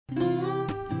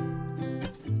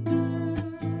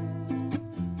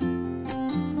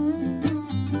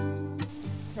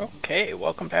Okay,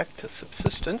 welcome back to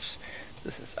Subsistence.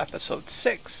 This is episode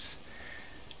 6.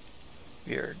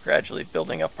 We are gradually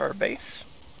building up our base.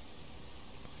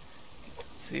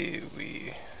 See,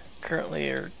 we currently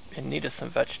are in need of some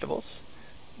vegetables.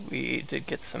 We did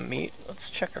get some meat. Let's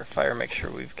check our fire, make sure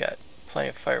we've got plenty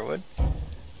of firewood.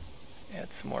 Add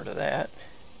some more to that.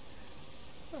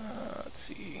 Let's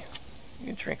see, you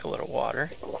can drink a little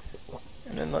water.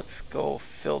 And then let's go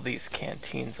fill these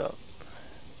canteens up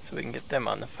so we can get them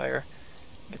on the fire.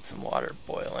 Get some water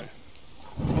boiling.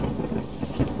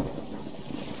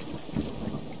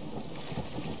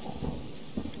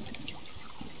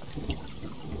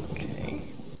 Okay.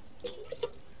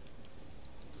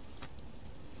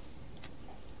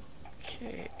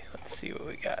 Okay, let's see what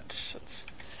we got. Let's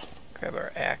grab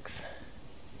our axe.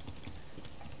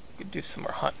 We could do some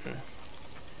more hunting.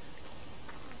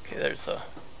 Okay, there's a...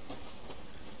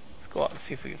 Let's go out and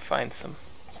see if we can find some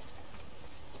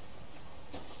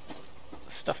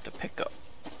stuff to pick up.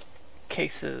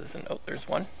 Cases, and oh, there's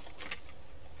one.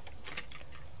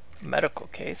 Medical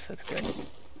case, that's good.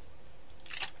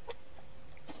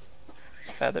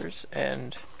 Feathers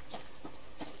and...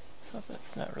 Oh,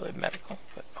 that's not really medical,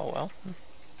 but oh well.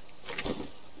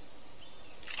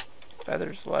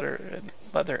 Feathers,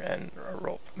 leather, and a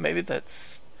rope. Maybe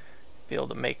that's be able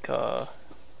to make a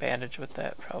bandage with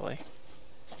that, probably.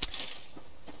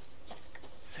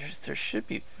 There should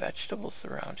be vegetables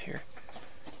around here.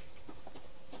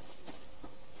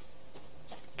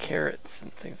 Carrots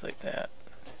and things like that.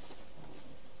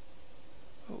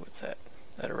 Oh, what's that?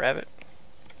 Is that a rabbit?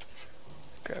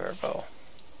 Let's grab our bow.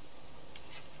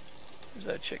 Where's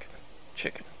that chicken?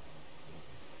 Chicken.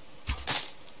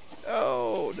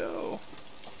 Oh no.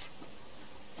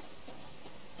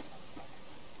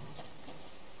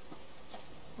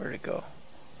 Where'd it go?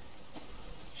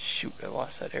 Shoot, I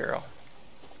lost that arrow.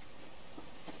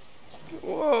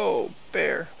 Whoa,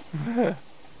 bear. I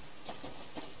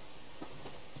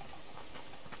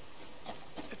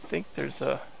think there's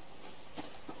a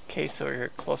case over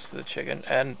here close to the chicken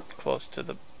and close to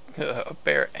the a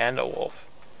bear and a wolf.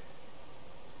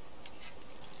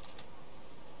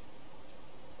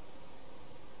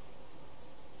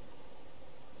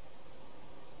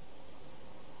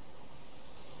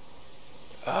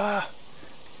 Ah,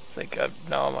 it's like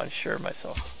now I'm unsure of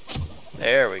myself.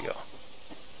 There we go.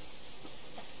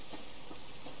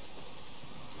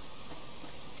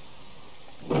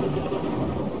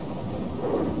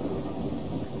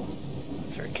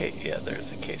 Yeah,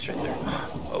 there's a case right there.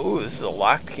 Oh, this is a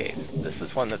locked case. This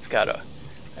is one that's got a...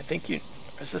 I think you...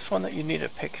 Is this one that you need to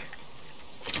pick?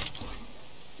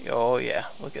 Oh yeah,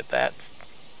 look at that.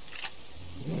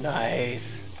 Nice.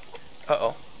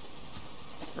 Uh-oh.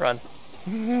 Run.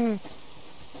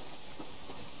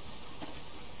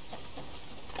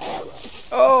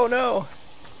 Oh no!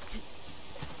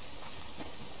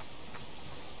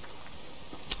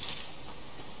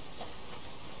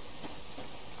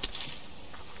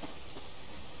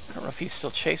 I don't know if he's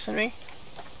still chasing me.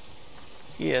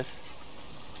 He is.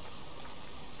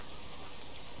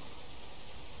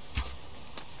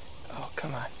 Oh,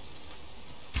 come on.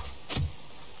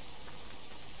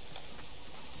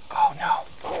 Oh, no.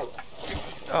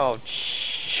 Oh,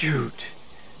 shoot.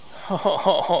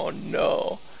 Oh,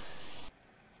 no.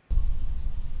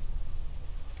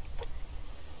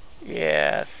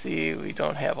 Yeah, see, we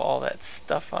don't have all that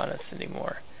stuff on us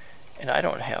anymore. And I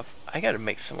don't have... I gotta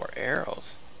make some more arrows.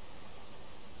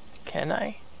 Can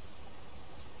I?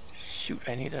 Shoot,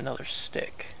 I need another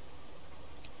stick.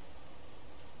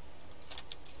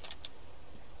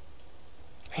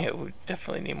 Yeah, we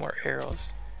definitely need more arrows.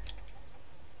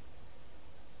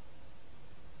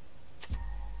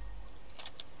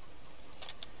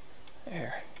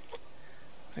 There.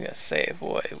 I gotta say,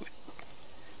 boy,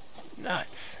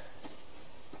 nuts.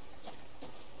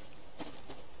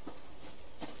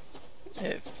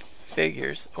 It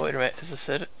figures. Oh, wait a minute, is this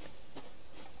it?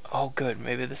 Oh good,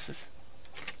 maybe this is...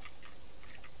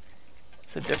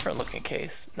 It's a different looking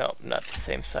case. No, not the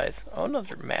same size. Oh no,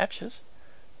 they're matches.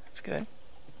 That's good.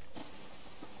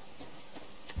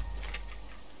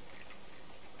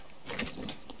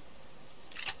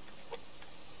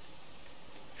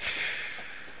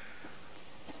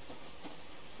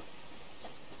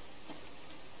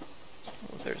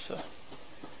 Oh, there's a...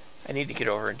 I need to get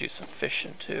over and do some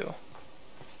fishing too.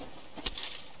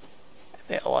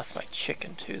 I lost my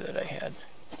chicken too that I had.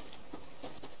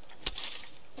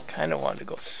 Kind of wanted to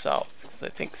go south because I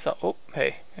think south. Oh,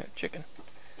 hey, chicken.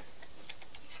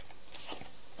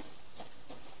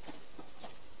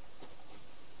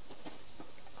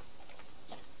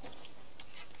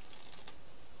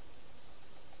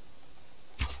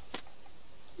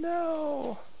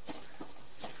 No.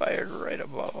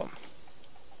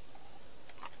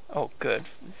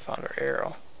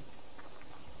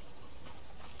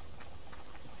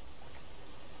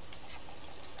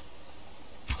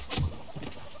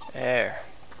 There.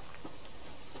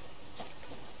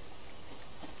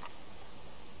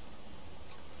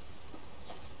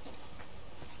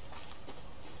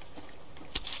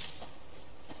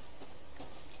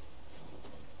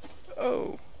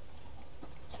 Oh.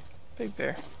 Big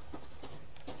bear.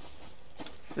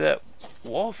 See that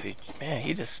wolf? Man,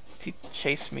 he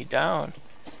chased me down.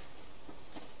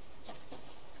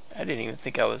 I didn't even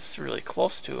think I was really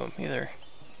close to him either.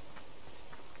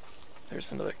 There's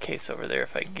another case over there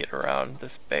if I can get around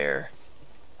this bear.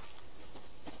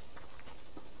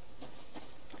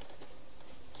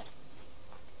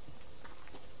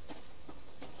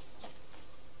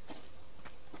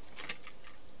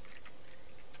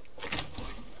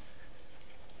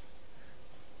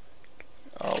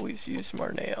 Always use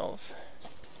more nails.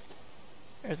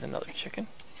 There's another chicken.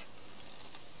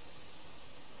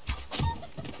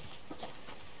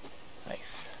 Nice.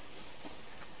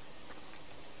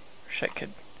 Wish I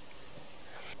could.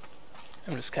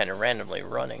 I'm just kind of randomly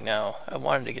running now. I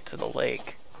wanted to get to the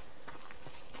lake.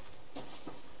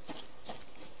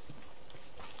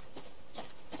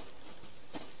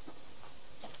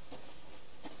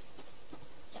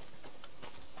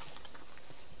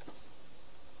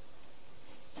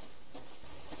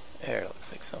 There,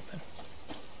 looks like something.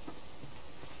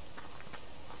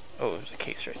 Oh, there's a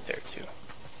case right there too.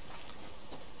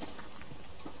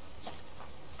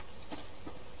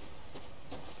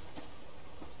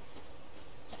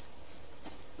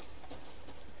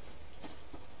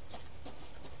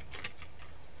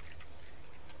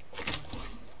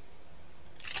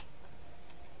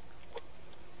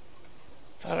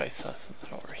 Thought I saw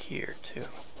something over here too.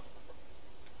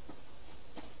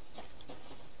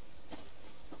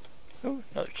 Ooh,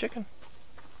 another chicken.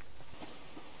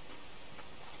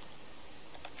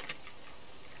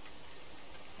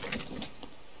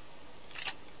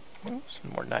 Ooh,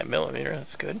 some more 9mm,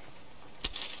 that's good.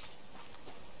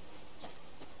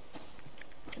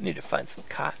 I need to find some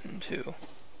cotton too.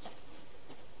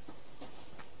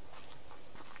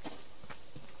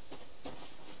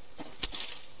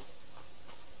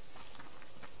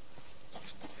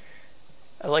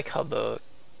 I like how the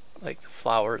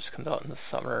flowers come out in the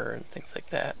summer and things like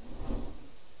that.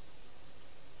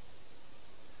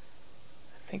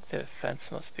 I think the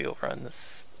fence must be over on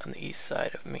the east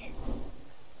side of me.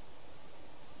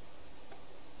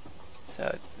 So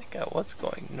I think I was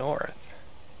going north.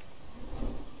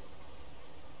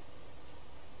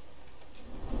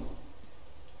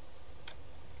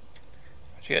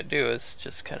 What you gotta do is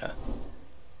just kind of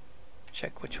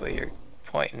check which way you're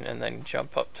pointing and then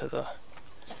jump up to the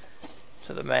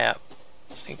map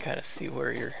so you can kind of see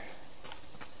where you're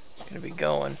going to be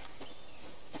going.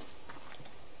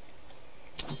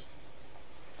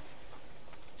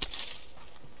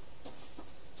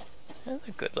 That's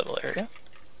a good little area.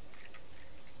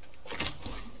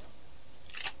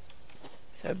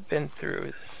 I've been through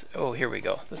this. Oh, here we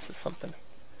go. This is something.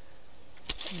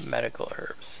 Medical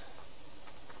herbs.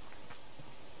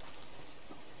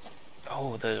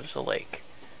 Oh, there's a lake.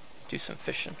 Do some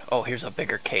fishing. Oh, here's a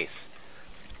bigger case.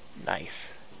 Nice.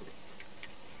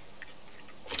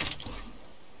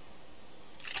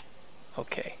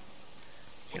 Okay.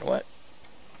 You know what?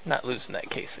 Not losing that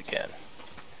case again.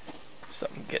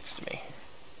 Something gets to me.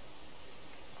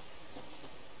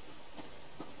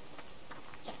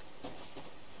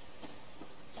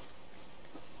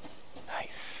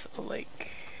 Nice. A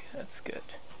lake. That's good.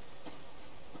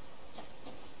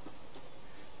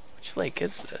 Which lake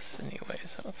is this anyways?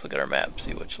 Let's look at our map,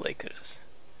 see which lake it is.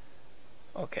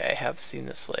 Okay, I have seen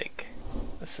this lake.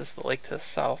 This is the lake to the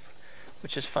south,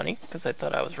 which is funny because I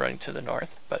thought I was running to the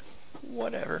north, but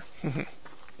whatever.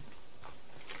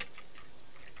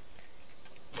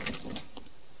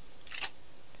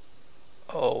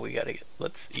 Oh, we gotta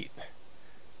let's eat.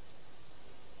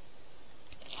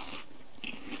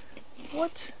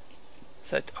 What?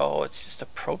 Is that, oh, it's just a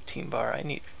protein bar. I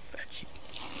need veggie.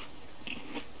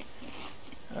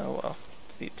 Oh well,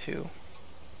 let's eat two.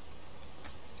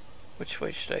 Which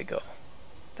way should I go?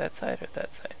 That side or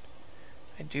that side?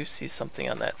 I do see something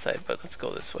on that side, but let's go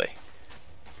this way.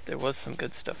 There was some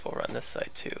good stuff over on this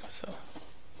side too, so.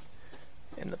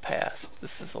 In the past.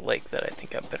 This is a lake that I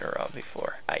think I've been around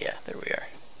before. Ah yeah, there we are.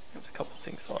 There's a couple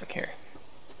things along here.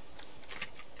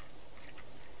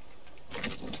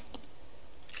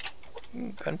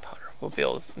 Gunpowder. We'll be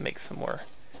able to make some more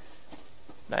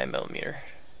 9mm.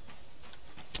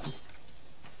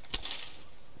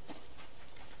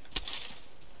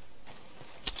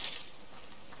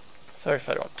 Sorry if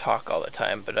I don't talk all the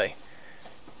time, but I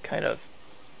kind of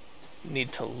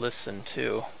need to listen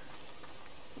too.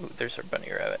 Ooh, there's our bunny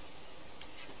rabbit.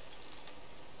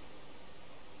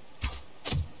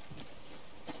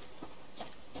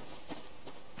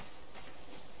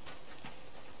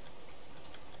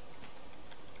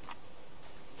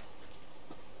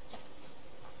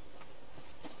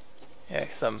 Yeah,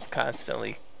 'cause I'm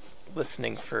constantly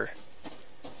listening for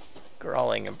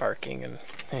growling and barking and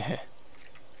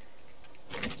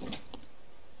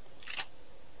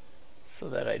so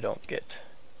that I don't get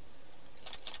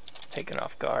taken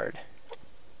off guard.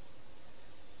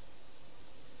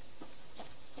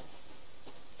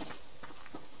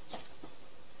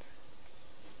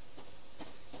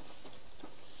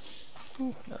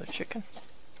 Ooh, another chicken.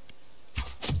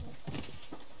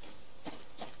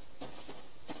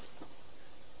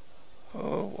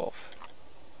 Oh, wolf.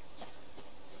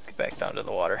 Get back down to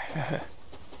the water. I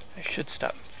should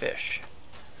stop and fish.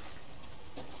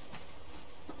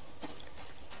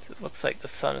 It looks like the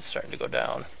sun is starting to go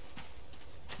down.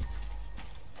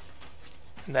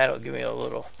 And that'll give me a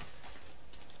little...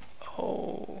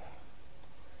 Oh.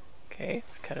 Okay,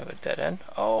 it's kind of a dead end.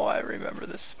 Oh, I remember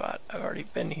this spot. I've already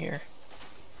been here.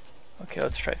 Okay,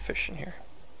 let's try fishing here.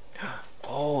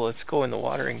 Oh, let's go in the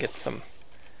water and get some...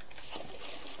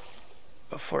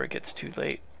 before it gets too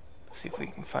late. See if we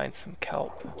can find some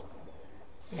kelp.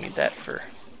 We need that for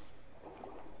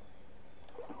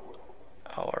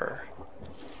our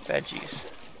veggies.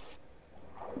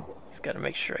 Just gotta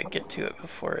make sure I get to it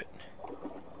before it,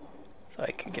 so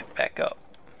I can get back up.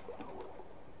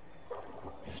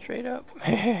 Straight up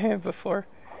before,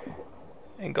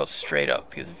 and go straight up,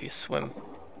 because if you swim,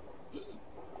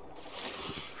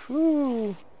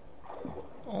 whew,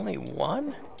 only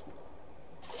one?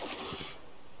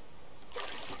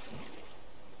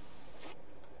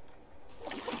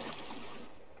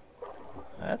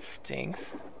 That stinks.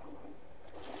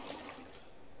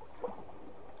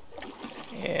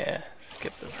 Yeah,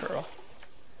 skip the pearl.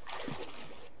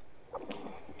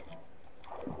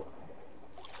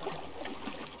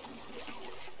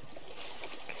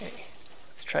 Okay,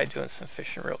 let's try doing some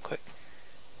fishing real quick.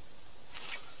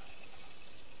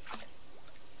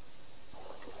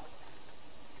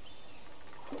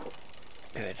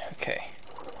 Good, okay.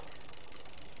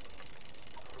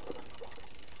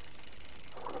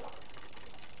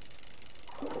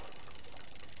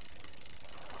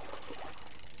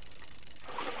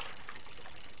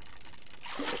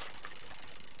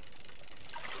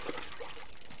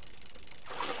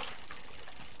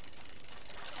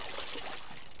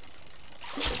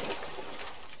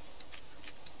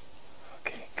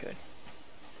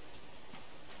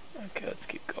 Okay, let's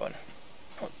keep going.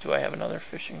 Oh, do I have another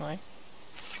fishing line?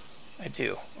 I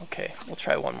do. Okay, we'll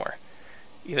try one more.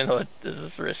 Even though this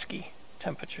is risky.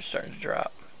 Temperature's starting to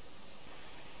drop.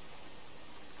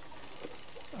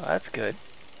 Oh, that's good.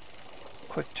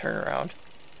 Quick turnaround.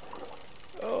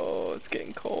 Oh, it's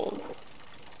getting cold.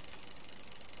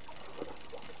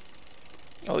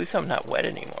 At least I'm not wet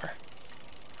anymore.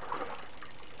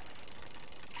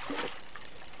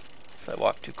 So I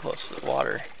walked too close to the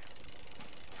water.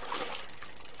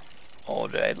 Oh,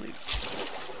 did I leave?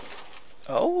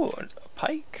 Oh, a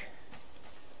pike.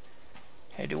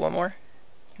 Can I do one more?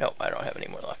 Nope, I don't have any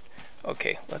more left.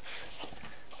 Okay,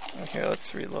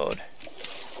 let's reload.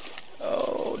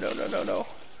 Oh, no.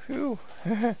 Whew.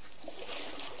 At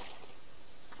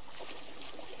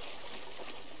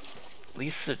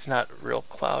least it's not real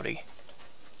cloudy.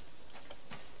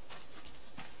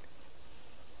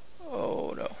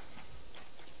 Oh, no.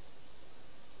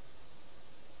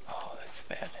 Oh, that's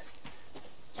bad.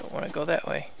 Don't want to go that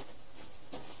way.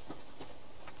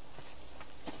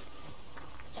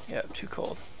 Yeah, too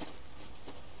cold.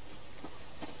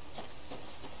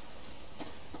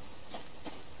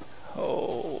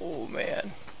 Oh,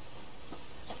 man.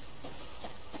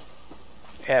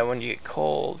 Yeah, when you get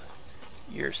cold,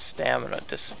 your stamina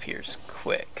disappears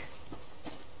quick.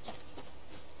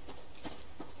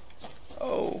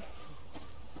 Oh.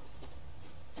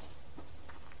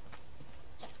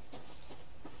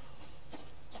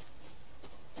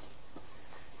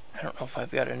 I don't know if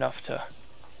I've got enough to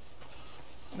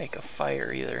make a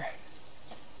fire either.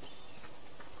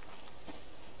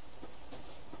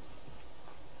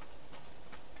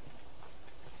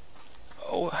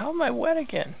 Oh, how am I wet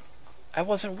again? I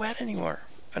wasn't wet anymore,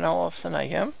 but now all of a sudden I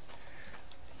am.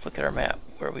 Let's look at our map.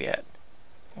 Where are we at?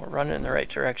 We're running in the right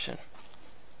direction.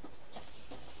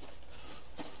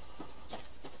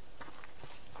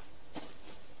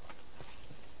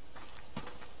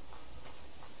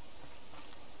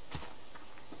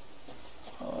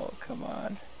 Oh, come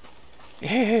on.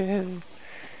 And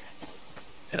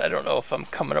I don't know if I'm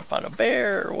coming up on a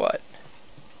bear or what.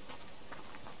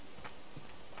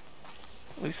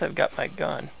 At least I've got my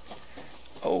gun.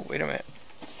 Oh, wait a minute.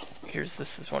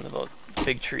 This is one of those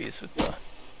big trees with the...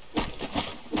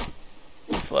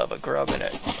 This will have a grub in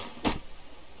it.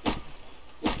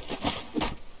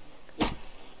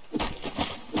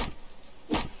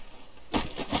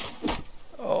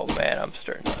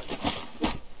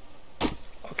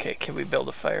 can we build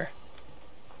a fire?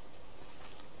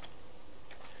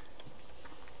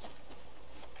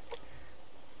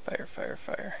 Fire, fire,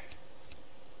 fire.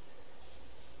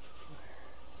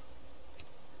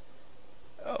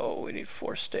 Oh, we need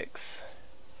 4 sticks.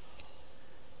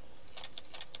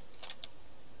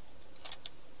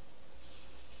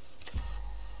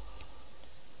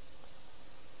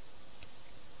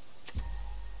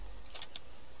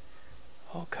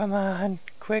 Oh, come on,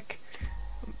 quick.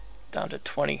 Down to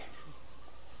 20.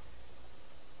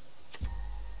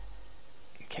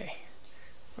 Okay,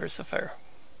 where's the fire?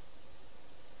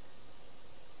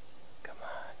 Come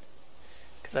on,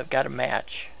 because I've got a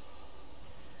match.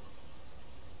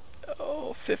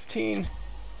 Oh, 15.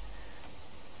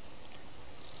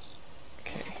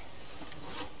 Okay.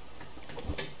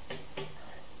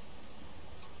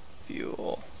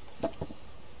 Fuel.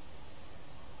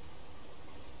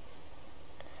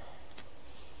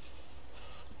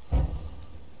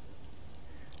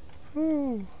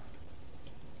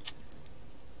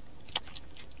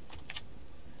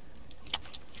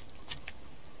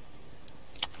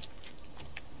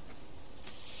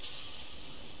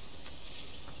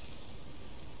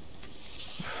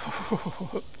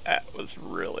 Whew. That was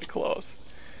really close.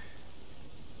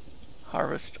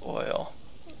 Harvest oil.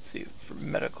 Let's see, for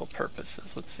medical purposes.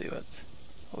 Let's see what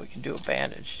we can do. A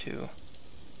bandage too,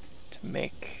 to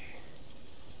make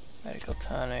medical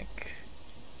tonic.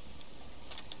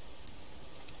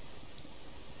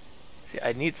 See,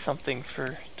 I need something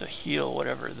to heal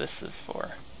whatever this is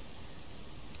for.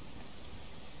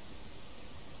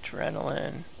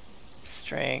 Adrenaline,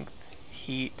 strength,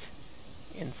 heat,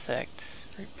 insect,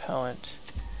 repellent,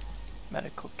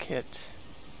 medical kit,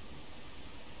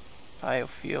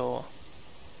 biofuel,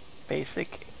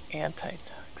 basic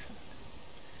antitoxin.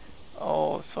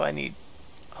 Oh, so I need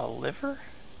a liver?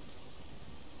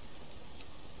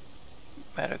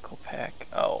 Medical pack.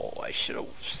 Oh, I should have...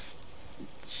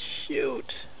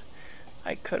 Shoot!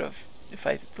 I could have, if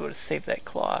I would have saved that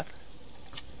cloth.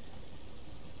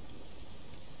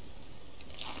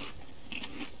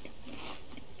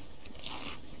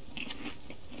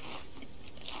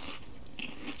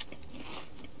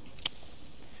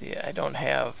 See, I don't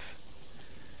have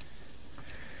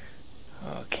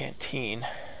a canteen.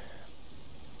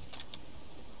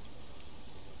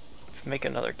 Let's make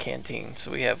another canteen,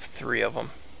 so we have 3 of them.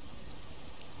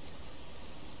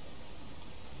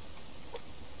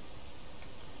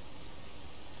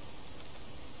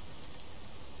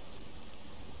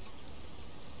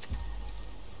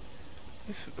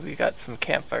 We got some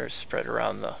campfires spread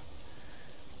around the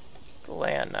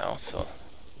land now, so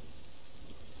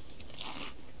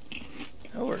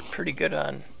oh, we're pretty good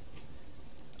on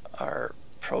our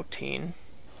protein.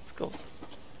 Let's go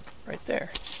right there.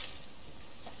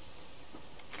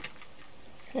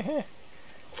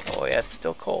 Oh yeah, it's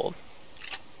still cold.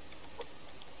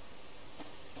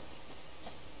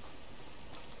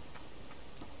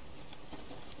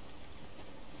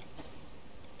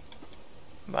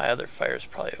 My other fire's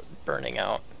probably burning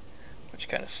out, which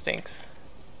kind of stinks.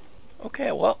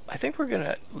 Okay, well, I think we're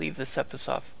gonna leave this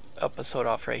episode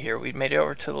off right here. We made it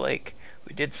over to the lake.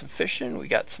 We did some fishing. We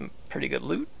got some pretty good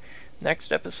loot.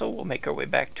 Next episode, we'll make our way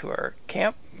back to our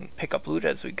camp and pick up loot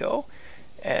as we go,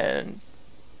 and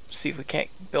see if we can't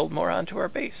build more onto our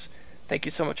base. Thank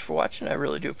you so much for watching. I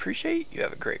really do appreciate it. You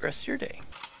have a great rest of your day.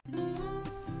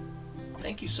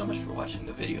 Thank you so much for watching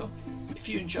the video. If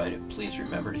you enjoyed it, please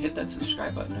remember to hit that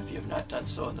subscribe button if you have not done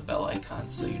so, and the bell icon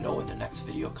so you know when the next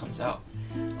video comes out.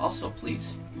 Also,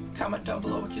 please comment down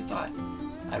below what you thought.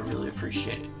 I really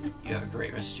appreciate it. You have a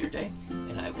great rest of your day,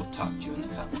 and I will talk to you in the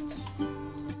comments.